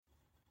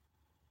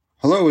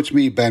Hello, it's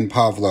me, Ben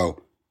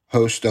Pavlo,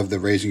 host of the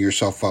Raising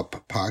Yourself Up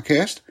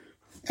podcast,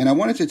 and I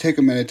wanted to take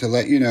a minute to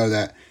let you know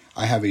that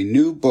I have a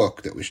new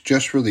book that was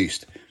just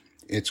released.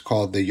 It's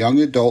called The Young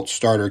Adult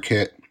Starter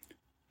Kit,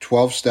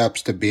 12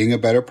 Steps to Being a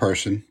Better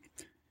Person.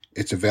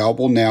 It's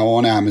available now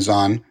on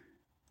Amazon,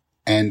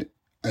 and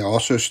I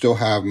also still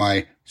have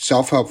my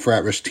Self-Help for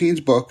At-Risk Teens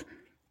book,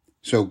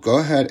 so go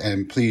ahead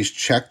and please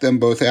check them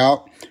both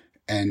out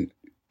and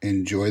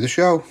enjoy the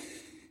show.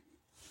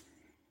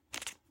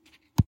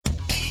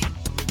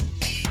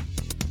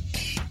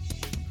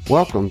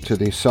 Welcome to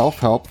the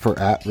Self-Help for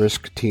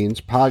At-Risk Teens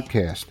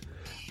podcast.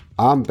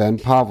 I'm Ben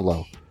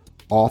Pavlo,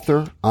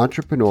 author,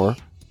 entrepreneur,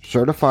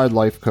 certified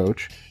life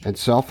coach, and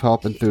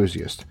self-help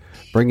enthusiast,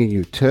 bringing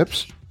you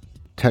tips,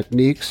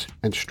 techniques,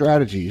 and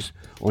strategies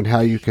on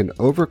how you can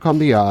overcome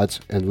the odds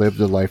and live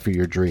the life of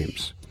your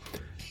dreams.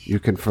 You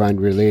can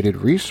find related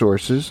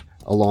resources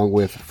along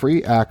with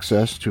free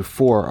access to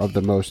 4 of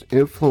the most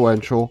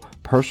influential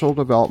personal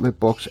development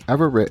books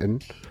ever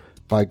written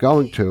by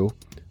going to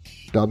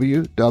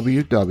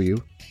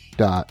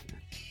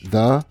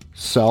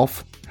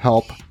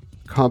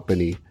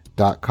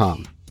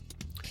www.theselfhelpcompany.com.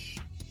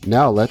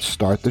 Now let's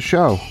start the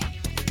show.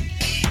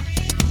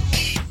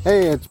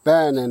 Hey, it's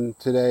Ben, and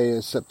today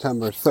is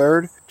September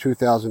 3rd,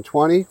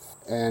 2020,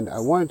 and I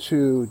wanted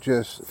to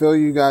just fill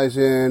you guys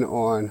in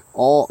on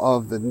all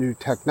of the new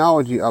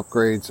technology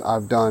upgrades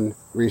I've done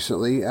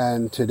recently,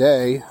 and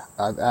today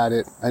I've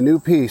added a new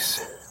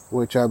piece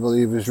which I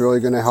believe is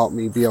really going to help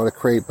me be able to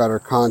create better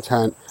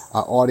content,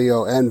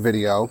 audio and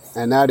video,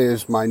 and that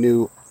is my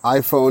new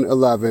iPhone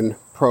 11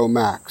 Pro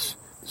Max.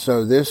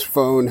 So this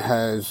phone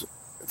has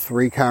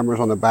 3 cameras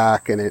on the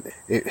back, and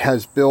it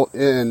has built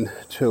in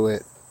to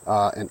it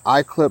an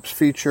iClips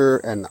feature,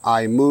 an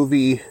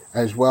iMovie,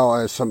 as well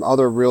as some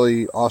other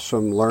really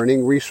awesome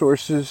learning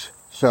resources.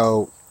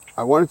 So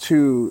I wanted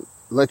to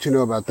let you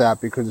know about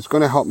that because it's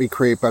going to help me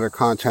create better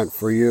content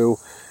for you.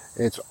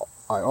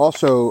 I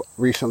also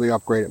recently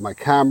upgraded my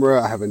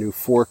camera. I have a new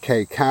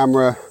 4K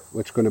camera,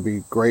 which is going to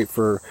be great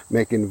for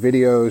making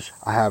videos.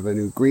 I have a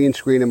new green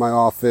screen in my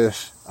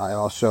office. I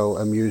also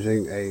am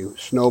using a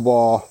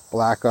Snowball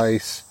Black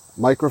Ice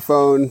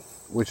microphone,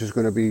 which is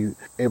going to be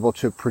able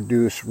to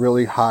produce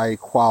really high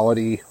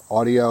quality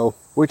audio,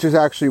 which is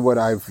actually what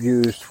I've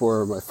used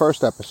for my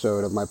first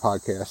episode of my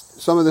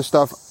podcast. Some of this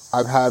stuff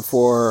I've had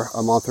for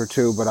a month or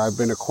two, but I've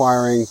been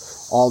acquiring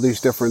all these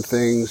different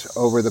things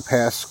over the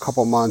past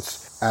couple months.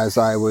 As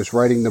I was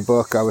writing the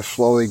book, I was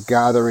slowly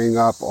gathering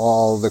up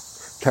all the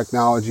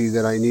technology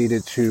that I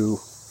needed to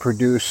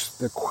produce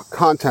the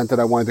content that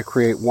I wanted to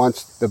create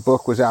once the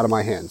book was out of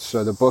my hands.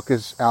 So the book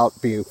is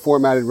out being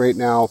formatted right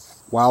now.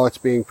 While it's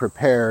being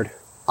prepared,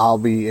 I'll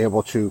be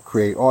able to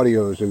create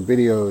audios and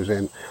videos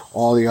and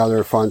all the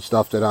other fun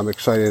stuff that I'm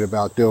excited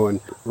about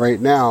doing.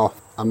 Right now,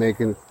 I'm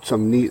making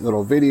some neat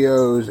little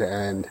videos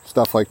and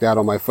stuff like that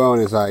on my phone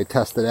as I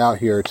test it out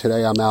here.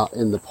 Today I'm out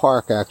in the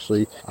park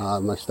actually.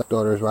 My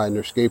stepdaughter's riding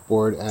her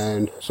skateboard,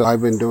 and so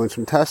I've been doing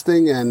some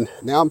testing, and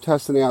now I'm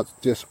testing out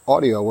just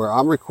audio where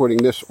I'm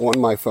recording this on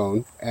my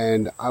phone,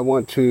 and I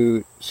want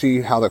to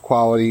see how the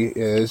quality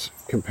is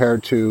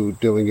compared to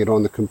doing it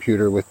on the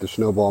computer with the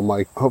Snowball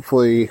mic.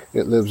 Hopefully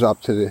it lives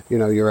up to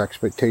your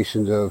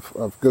expectations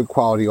of good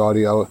quality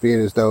audio,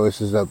 being as though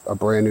this is a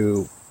brand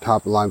new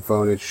top of line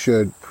phone. It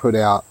should put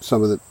out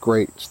some of the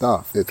great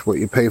stuff. It's what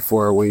you pay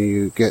for when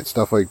you get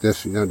stuff like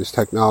this. This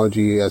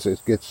technology, as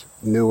it gets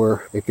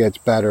newer, it gets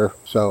better.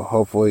 So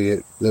hopefully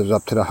it lives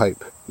up to the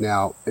hype.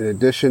 Now, in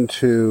addition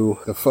to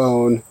the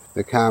phone,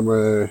 the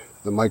camera,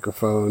 the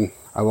microphone,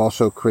 I've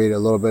also created a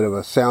little bit of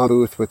a sound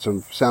booth with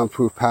some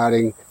soundproof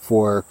padding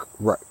for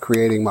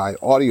creating my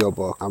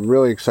audiobook. I'm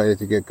really excited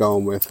to get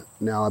going with.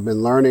 Now, I've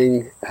been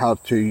learning how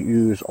to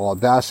use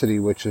Audacity,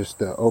 which is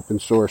the open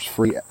source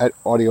free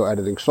audio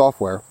editing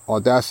software.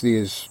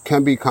 Audacity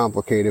can be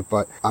complicated,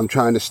 but I'm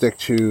trying to stick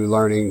to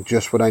learning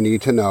just what I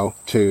need to know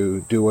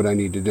to do what I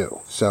need to do.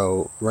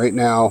 So right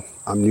now,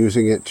 I'm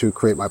using it to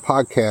create my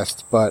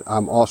podcast, but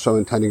I'm also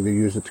intending to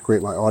use it to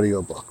create my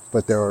audiobook.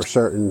 But there are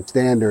certain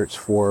standards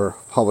for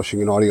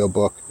publishing an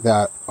audiobook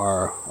that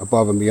are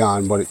above and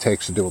beyond what it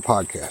takes to do a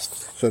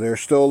podcast. So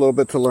there's still a little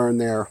bit to learn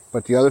there.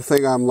 But the other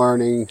thing I'm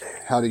learning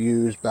how to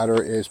use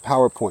better is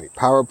PowerPoint.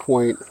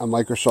 PowerPoint, a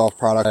Microsoft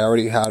product. I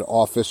already had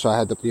Office, so I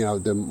had the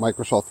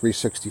Microsoft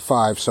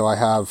 365. So I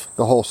have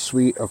the whole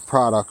suite of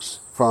products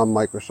from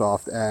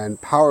Microsoft, and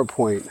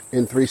PowerPoint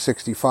in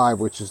 365,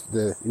 which is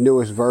the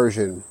newest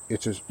version,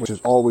 which is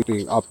always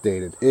being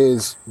updated,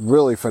 is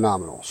really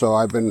phenomenal. So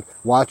I've been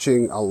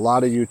watching a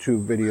lot of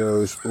YouTube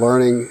videos,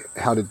 learning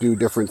how to do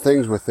different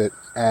things with it,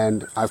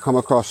 and I've come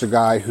across a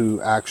guy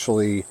who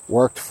actually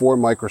worked for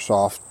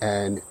Microsoft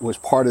and was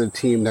part of the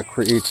team that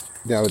creates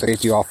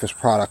the Office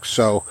products.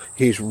 So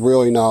he's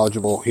really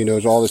knowledgeable. He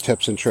knows all the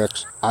tips and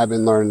tricks. I've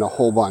been learning a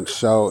whole bunch.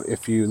 So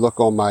if you look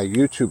on my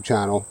YouTube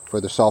channel for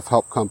the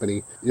Self-Help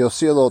Company, you'll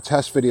see a little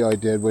test video I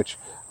did, which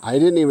I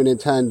didn't even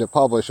intend to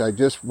publish. I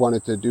just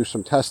wanted to do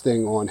some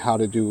testing on how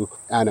to do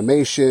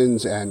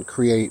animations and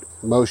create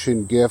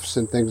motion GIFs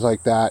and things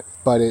like that.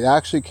 But it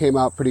actually came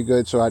out pretty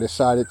good, so I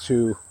decided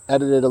to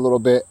edit it a little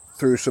bit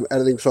through some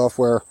editing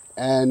software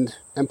and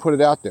put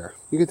it out there.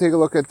 You can take a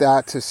look at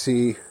that to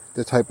see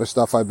the type of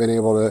stuff I've been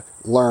able to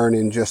learn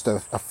in just a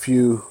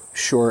few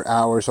short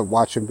hours of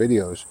watching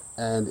videos.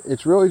 And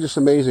it's really just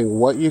amazing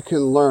what you can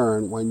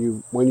learn when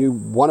you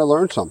want to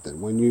learn something,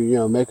 when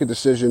you make a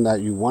decision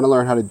that you want to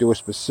learn how to do a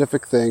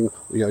specific thing,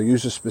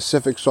 use a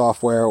specific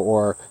software,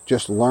 or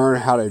just learn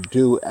how to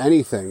do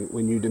anything.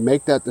 When you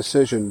make that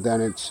decision,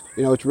 then it's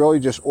really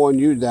just on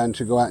you then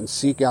to go out and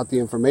seek out the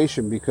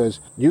information, because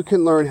you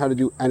can learn how to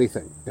do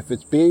anything. If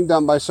it's being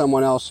done by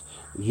someone else,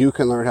 you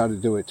can learn how to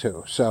do it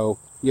too. So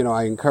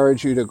I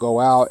encourage you to go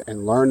out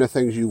and learn the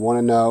things you want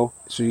to know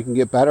so you can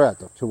get better at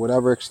them. To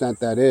whatever extent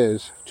that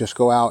is, just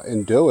go out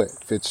and do it.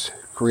 If it's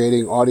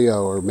creating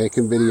audio or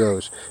making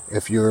videos,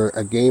 if you're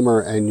a gamer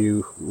and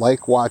you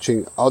like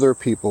watching other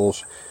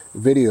people's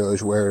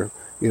videos where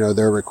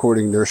they're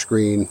recording their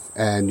screen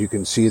and you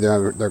can see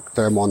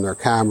them on their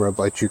camera,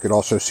 but you could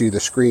also see the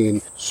screen,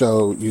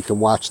 so you can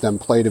watch them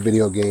play the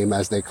video game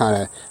as they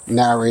kind of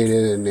narrate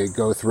it and they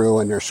go through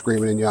and they're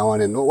screaming and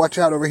yelling and watch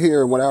out over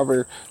here and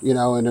whatever,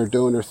 and they're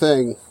doing their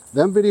thing.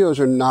 Them videos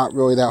are not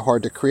really that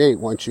hard to create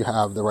once you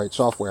have the right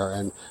software,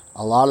 and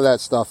a lot of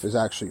that stuff is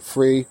actually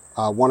free.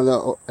 One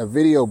of a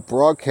video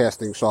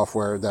broadcasting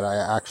software that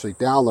I actually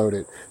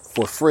downloaded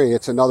for free.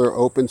 It's another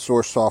open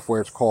source software.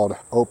 It's called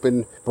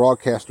Open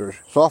Broadcaster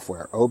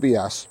Software,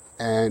 OBS.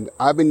 And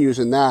I've been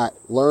using that,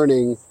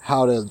 learning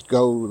how to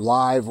go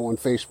live on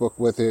Facebook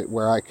with it,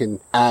 where I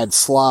can add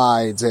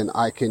slides and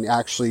I can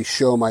actually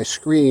show my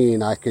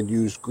screen. I can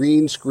use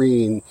green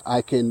screen.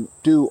 I can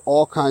do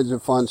all kinds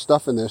of fun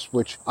stuff in this,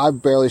 which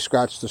I've barely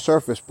scratched the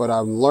surface, but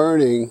I'm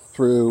learning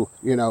through,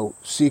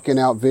 seeking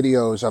out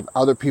videos of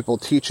other people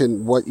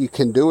teaching what you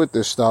can do with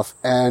this stuff.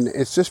 And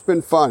it's just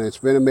been fun. It's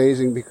been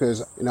amazing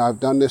because, I've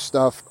done this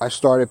stuff. I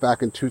started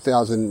back in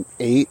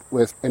 2008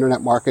 with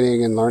internet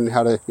marketing and learning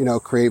how to,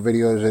 create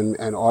videos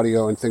and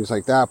audio and things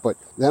like that. But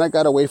then I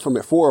got away from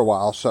it for a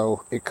while.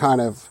 So it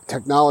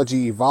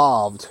technology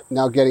evolved.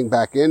 Now getting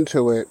back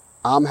into it,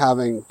 I'm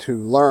having to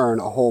learn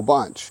a whole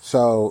bunch.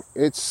 So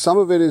some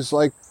of it is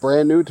like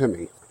brand new to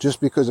me,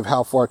 just because of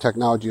how far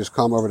technology has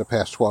come over the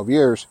past 12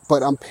 years.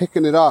 But I'm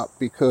picking it up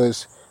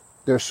because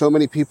there's so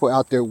many people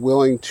out there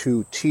willing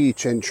to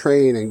teach and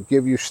train and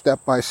give you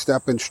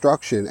step-by-step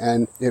instruction.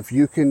 And if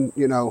you can,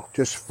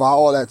 just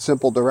follow that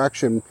simple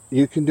direction,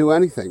 you can do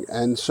anything.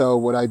 And so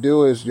what I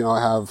do is,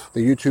 I have the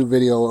YouTube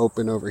video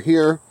open over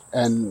here.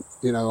 And,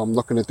 I'm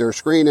looking at their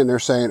screen and they're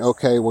saying,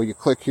 okay, well, you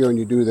click here and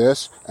you do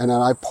this. And then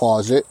I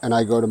pause it and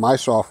I go to my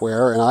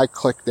software and I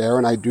click there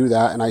and I do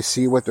that and I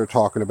see what they're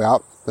talking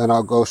about. Then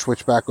I'll go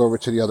switch back over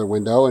to the other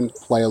window and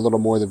play a little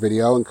more of the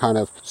video and kind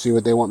of see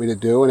what they want me to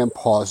do, and then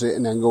pause it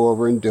and then go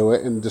over and do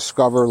it and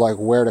discover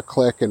where to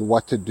click and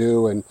what to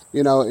do. And,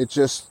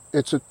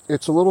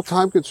 it's a little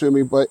time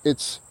consuming, but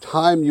it's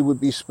time you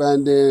would be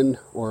spending,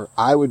 or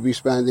I would be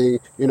spending,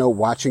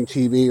 watching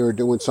TV or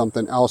doing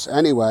something else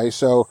anyway.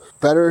 So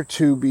better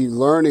to be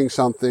learning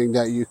something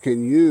that you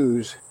can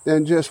use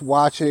than just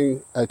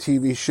watching a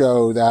TV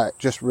show that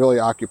just really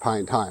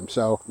occupying time.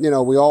 So,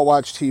 we all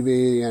watch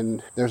TV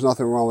and there's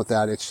nothing wrong with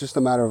that. It's just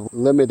a matter of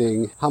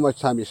limiting how much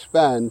time you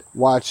spend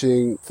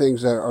watching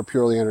things that are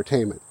purely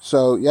entertainment.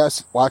 So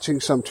yes, watching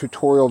some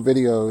tutorial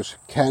videos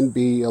can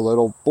be a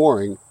little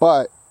boring,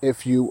 but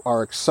if you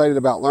are excited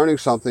about learning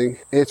something,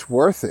 it's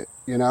worth it.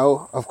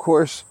 Of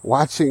course,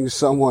 watching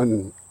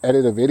someone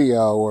edit a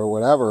video or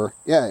whatever,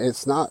 yeah,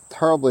 it's not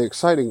terribly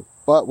exciting.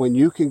 But when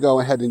you can go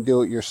ahead and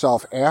do it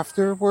yourself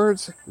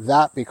afterwards,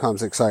 that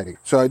becomes exciting.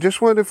 So I just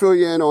wanted to fill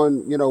you in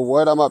on,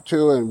 what I'm up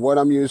to and what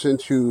I'm using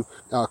to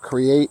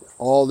create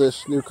all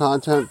this new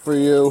content for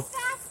you.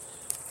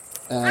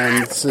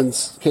 And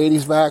since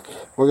Katie's back,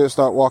 we're going to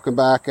start walking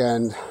back,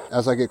 and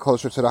as I get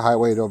closer to the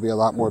highway, there'll be a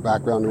lot more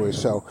background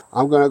noise. So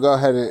I'm going to go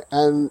ahead and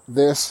end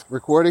this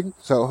recording.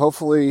 So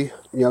hopefully,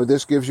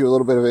 this gives you a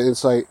little bit of an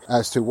insight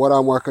as to what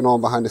I'm working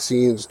on behind the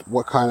scenes,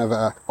 what kind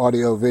of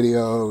audio,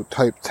 video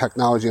type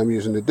technology I'm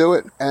using to do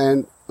it.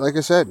 And like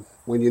I said,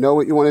 when you know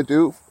what you want to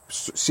do,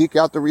 seek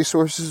out the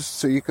resources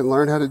so you can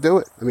learn how to do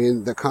it. I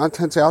mean, the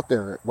content's out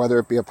there, whether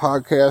it be a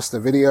podcast, a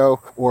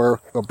video, or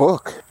a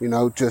book.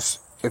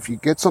 If you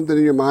get something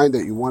in your mind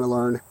that you want to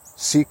learn,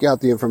 seek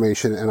out the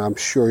information, and I'm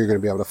sure you're going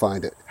to be able to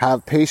find it.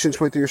 Have patience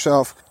with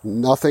yourself.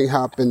 Nothing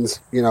happens,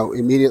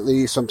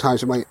 immediately.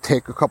 Sometimes it might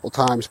take a couple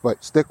times,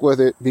 but stick with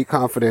it, be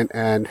confident,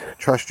 and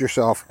trust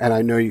yourself, and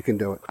I know you can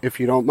do it. If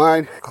you don't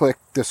mind, click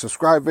the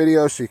subscribe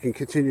video so you can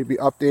continue to be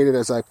updated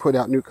as I put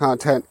out new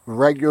content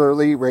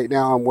regularly. Right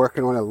now, I'm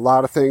working on a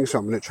lot of things, so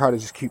I'm going to try to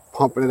just keep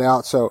pumping it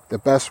out. So the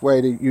best way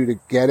to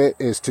get it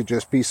is to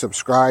just be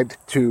subscribed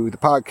to the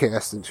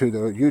podcast and to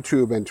the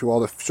YouTube and to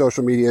all the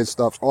social media and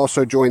stuff.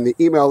 Also join the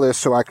email list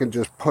so I can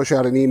just push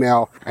out an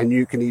email and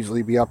you can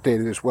easily be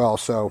updated as well.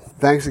 So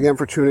thanks again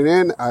for tuning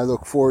in. I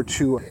look forward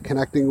to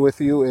connecting with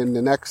you in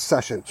the next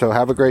session. So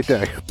have a great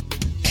day.